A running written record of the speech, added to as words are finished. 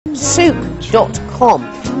souk.com.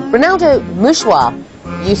 Ronaldo Mouchoir,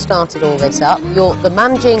 you started all this up. You're the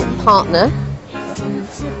managing partner.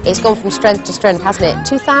 It's gone from strength to strength, hasn't it?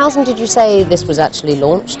 2000, did you say this was actually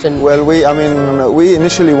launched? And well, we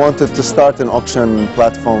initially wanted to start an auction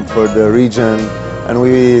platform for the region, and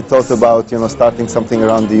we thought about, starting something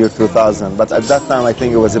around the year 2000. But at that time, I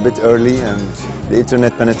think it was a bit early, and the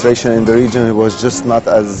internet penetration in the region was just not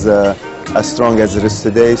as strong as it is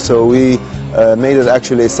today. So we made it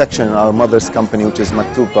actually a section in our mother's company, which is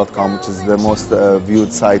Maktoub.com, which is the most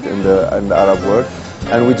viewed site in the Arab world.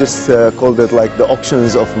 And we just called it like the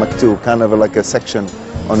auctions of Maktoub, kind of like a section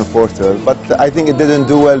on a portal. But I think it didn't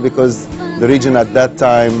do well because the region at that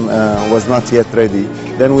time was not yet ready.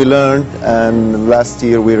 Then we learned, and last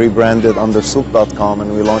year we rebranded under souk.com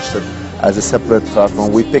and we launched it as a separate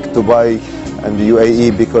platform. We picked Dubai and the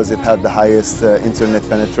UAE because it had the highest internet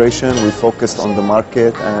penetration. We focused on the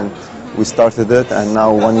market and we started it, and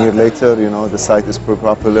now 1 year later, the site is pretty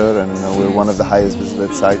popular, and we're one of the highest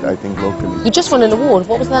visited sites, I think, locally. You just won an award.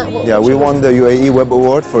 What was that? We won the UAE Web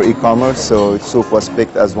Award for e-commerce, so Souk was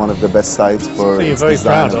picked as one of the best sites for its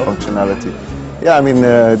design and functionality. Yeah,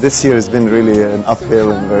 this year has been really an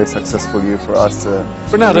uphill and very successful year for us.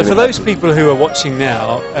 Ronaldo, really for those people who are watching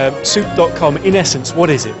now, souk.com, in essence, what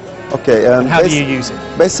is it? Okay, and how do you use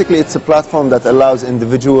it? Basically, it's a platform that allows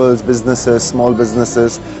individuals, businesses, small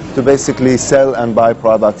businesses to basically sell and buy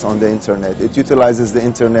products on the internet. It utilizes the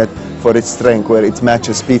internet for its strength, where it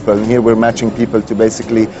matches people. And here we're matching people to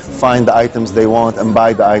basically find the items they want and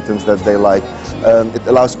buy the items that they like. It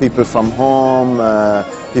allows people from home,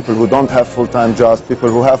 people who don't have full-time jobs, people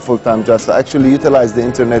who have full-time jobs to actually utilize the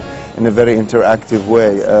internet in a very interactive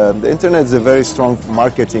way. The internet is a very strong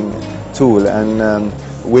marketing tool, and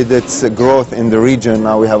with its growth in the region,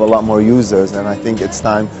 now we have a lot more users, and I think it's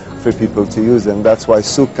time for people to use it. And that's why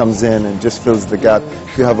Souk comes in and just fills the gap.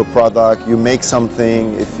 If you have a product, you make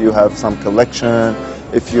something, if you have some collection,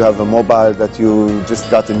 if you have a mobile that you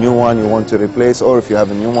just got a new one you want to replace, or if you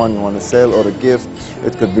have a new one you want to sell, or a gift,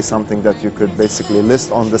 it could be something that you could basically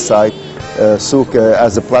list on the site. Souk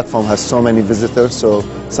as a platform has so many visitors, so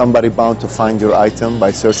somebody bound to find your item by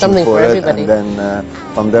searching something for it, everybody. And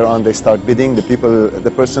then from there on they start bidding.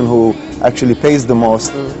 The person who actually pays the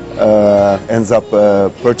most ends up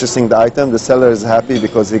purchasing the item. The seller is happy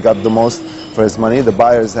because he got the most for his money. The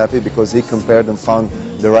buyer is happy because he compared and found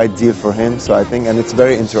the right deal for him. So I think, and it's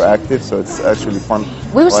very interactive, so it's actually fun.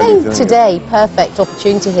 We were saying today, perfect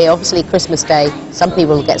opportunity here. Obviously Christmas Day, some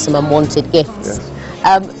people will get some unwanted gifts. Yes.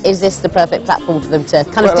 Is this the perfect platform for them to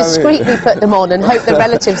kind of discreetly put them on and hope the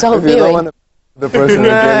relatives aren't viewing? The person who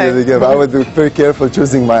gave you the gift, I would be very careful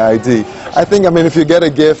choosing my ID. I think, if you get a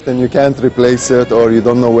gift and you can't replace it, or you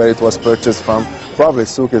don't know where it was purchased from, probably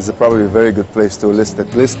Souk is probably a very good place to list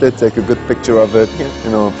it. List it, take a good picture of it,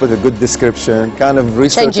 put a good description, kind of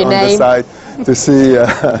research on the site to see,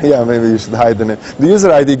 maybe you should hide the name. The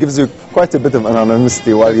user ID gives you quite a bit of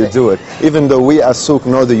anonymity while you do it. Even though we as Souk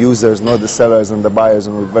know the users, know the sellers and the buyers,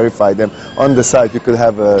 and we verify them, on the site you could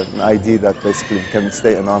have an ID that basically can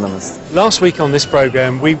stay anonymous. Last week on this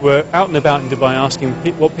program, we were out and about in Dubai asking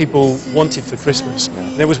what people wanted for Christmas.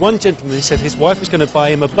 Yeah. There was one gentleman who said his wife was going to buy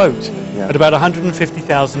him a boat at about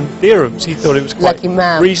 150,000 dirhams. He thought it was quite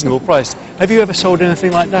reasonable price. Have you ever sold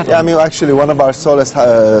anything like that? Yeah, actually one of our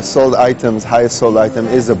highest sold item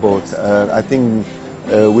is a boat. I think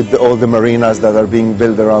with all the marinas that are being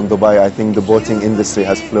built around Dubai, I think the boating industry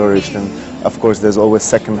has flourished, and of course there's always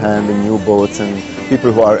second-hand and new boats, and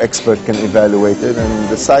people who are expert can evaluate it, and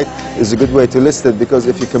the site is a good way to list it, because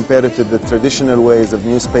if you compare it to the traditional ways of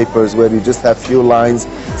newspapers where you just have few lines,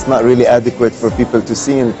 it's not really adequate for people to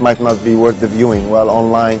see, and it might not be worth the viewing. While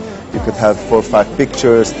online you could have 4 or 5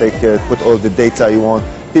 pictures, put all the data you want.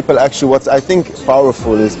 People actually, what I think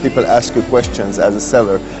powerful is people ask you questions as a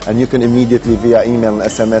seller, and you can immediately via email and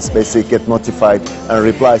SMS basically get notified and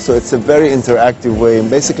reply. So it's a very interactive way, and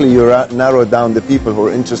basically you narrow down the people who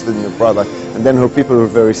are interested in your product, and then people who are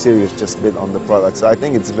very serious just bid on the product. So I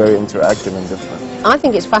think it's very interactive and different. I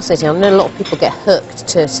think it's fascinating. I know a lot of people get hooked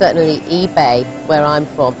to certainly eBay, where I'm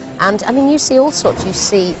from, and you see all sorts. You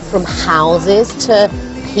see from houses to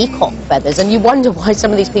peacock feathers, and you wonder why some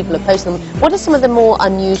of these people are posting them. What are some of the more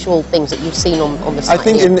unusual things that you've seen on the site? I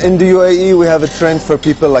think in the UAE we have a trend for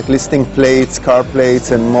people like listing plates, car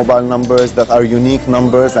plates and mobile numbers that are unique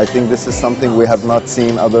numbers. I think this is something we have not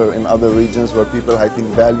seen in other regions where people, I think,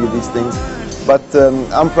 value these things. But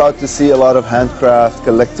I'm proud to see a lot of handcraft,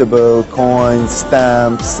 collectible, coins,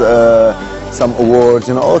 stamps, some awards,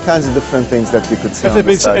 all kinds of different things that you could see. Have there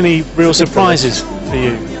been any real surprises for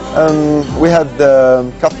you? We had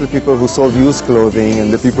a couple of people who sold used clothing,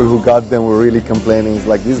 and the people who got them were really complaining. It's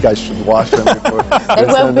like, these guys should wash them before they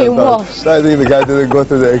weren't being washed. So I think the guy didn't go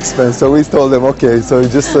to the expense. So we told them, okay, so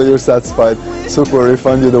just so you're satisfied, Souk will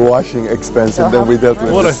refund you the washing expense, and then we dealt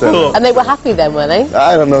with the seller. And they were happy then, were they?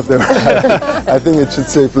 I don't know if they were happy. I think it should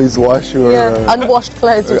say, please wash your... unwashed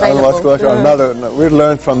clothes available. Unwashed clothes are not... We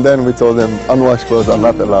learned from then, we told them, unwashed clothes are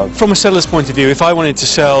not allowed. From a seller's point of view, if I wanted to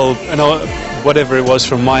sell whatever it was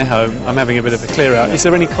from my home, I'm having a bit of a clear out. Is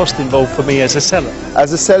there any cost involved for me as a seller?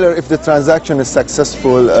 As a seller, if the transaction is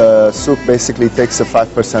successful, Souk basically takes a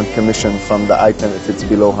 5% commission from the item if it's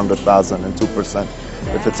below 100,000 and 2%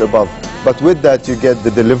 if it's above. But with that, you get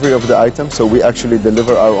the delivery of the item, so we actually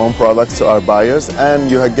deliver our own products to our buyers,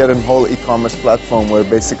 and you get a whole e-commerce platform where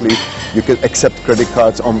basically you can accept credit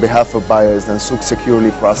cards on behalf of buyers, and Souk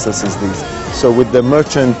securely processes these. So with the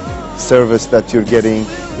merchant service that you're getting,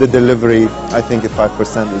 the delivery, I think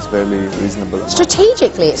 5% is fairly reasonable.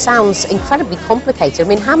 Strategically, it sounds incredibly complicated. I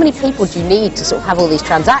mean, how many people do you need to sort of have all these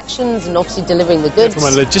transactions and obviously delivering the goods? From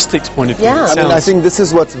a logistics point of view, I think this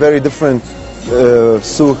is what's very different.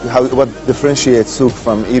 Souk, what differentiates Souk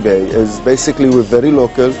from eBay is basically we're very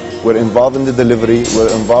local, we're involved in the delivery,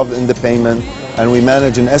 we're involved in the payment, and we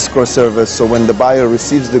manage an escrow service, so when the buyer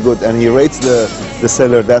receives the good and he rates the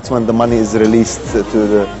seller, that's when the money is released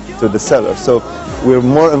to the seller. So we're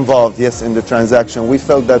more involved, yes, in the transaction. We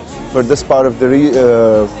felt that for this part of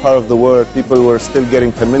the world, people were still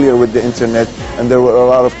getting familiar with the internet, and there were a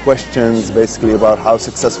lot of questions basically about how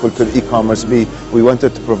successful could e-commerce be. We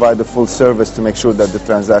wanted to provide a full service to make sure that the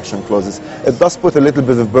transaction closes. It does put a little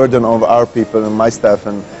bit of burden on our people and my staff,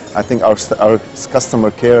 and I think our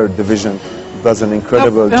customer care division does an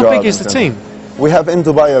incredible job. How big is the team? We have in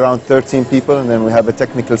Dubai around 13 people, and then we have a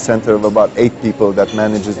technical center of about 8 people that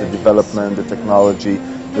manages the development, the technology,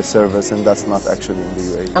 the service, and that's not actually in the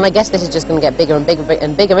UAE. And I guess this is just going to get bigger and bigger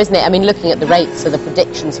and bigger, isn't it? I mean, looking at the rates of the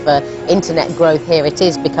predictions for internet growth here, it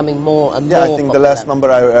is becoming more and more I think popular. the last number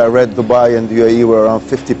I read, Dubai and the UAE were around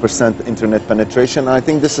 50% internet penetration. And I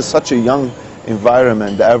think this is such a young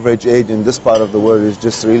environment. The average age in this part of the world is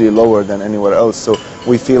just really lower than anywhere else. So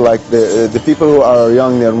we feel like the people who are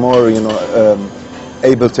young, they're more,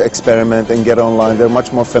 able to experiment and get online. They're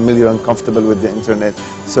much more familiar and comfortable with the internet.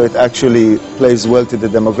 So it actually plays well to the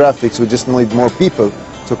demographics. We just need more people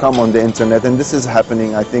to come on the internet, and this is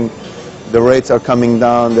happening. I think the rates are coming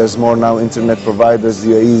down. There's more now internet providers.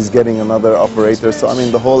 The UAE is getting another operator. So I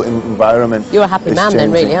mean, the whole environment. You're a happy man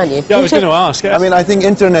then, really, aren't you? Yeah, I was going to ask. I mean, I think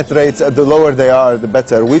internet rates, the lower they are, the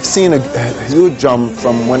better. We've seen a huge jump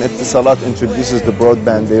from when Etisalat introduces the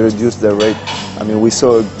broadband. They reduce their rate. I mean, we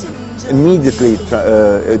saw immediately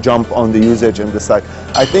a jump on the usage in the site.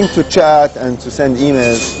 I think to chat and to send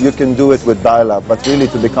emails, you can do it with dial-up, but really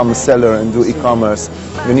to become a seller and do e-commerce,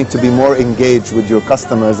 you need to be more engaged with your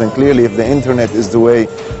customers, and clearly if the internet is the way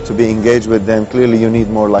to be engaged with them, clearly you need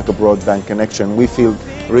more like a broadband connection. We feel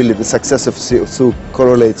really the success of Souk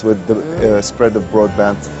correlates with the spread of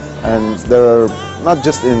broadband, and there are, not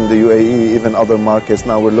just in the UAE, even other markets,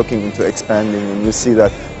 now we're looking into expanding, and you see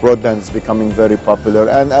that broadband is becoming very popular,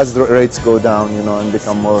 and as the rates go down, and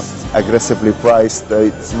become more aggressively priced,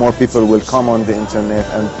 more people will come on the internet,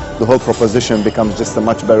 and the whole proposition becomes just a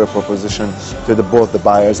much better proposition to both the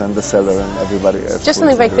buyers and the seller and everybody else. Just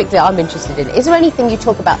something very quickly I'm interested in. Is there anything, you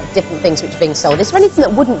talk about different things which are being sold, is there anything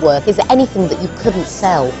that wouldn't work? Is there anything that you couldn't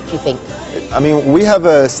sell, do you think? I mean, we have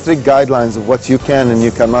strict guidelines of what you can and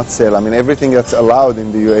you cannot sell. I mean, everything that's allowed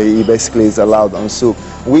in the UAE basically is allowed on Souk.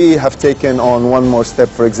 We have taken on one more step,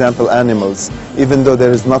 for example, animals. Even though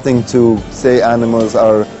there is nothing to say animals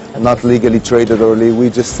are not legally traded or we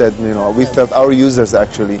just said, we felt our users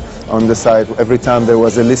actually on the site, every time there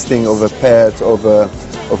was a listing of a pet, of a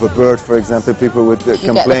bird, for example, people would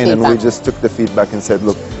complain, and we just took the feedback and said,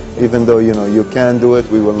 look, even though you can do it,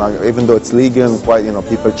 we will not. Even though it's legal, quite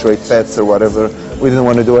people trade pets or whatever, we didn't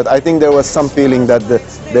want to do it. I think there was some feeling that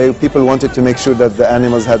people wanted to make sure that the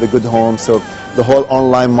animals had a good home, so the whole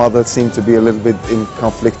online model seemed to be a little bit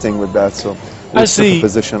conflicting with that. So as the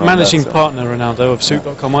managing partner, Ronaldo, of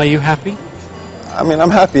Souk.com, are you happy? I mean,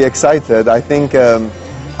 I'm happy, excited. I think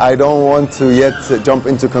I don't want to yet jump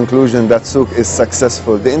into conclusion that Souk is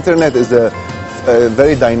successful. The internet is a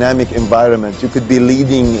very dynamic environment. You could be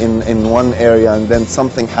leading in one area and then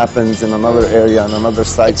something happens in another area on another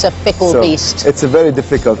site. It's a fickle beast. It's a very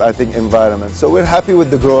difficult, I think, environment. So we're happy with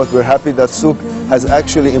the growth. We're happy that Souk has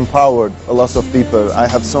actually empowered a lot of people. I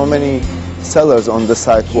have so many sellers on the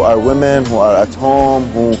site who are women, who are at home,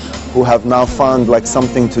 who have now found like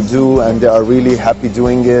something to do, and they are really happy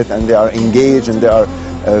doing it, and they are engaged, and they are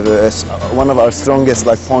One of our strongest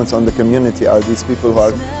points on the community are these people who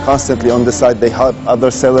are constantly on the side. They help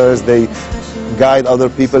other sellers, they guide other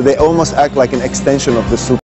people. They almost act like an extension of the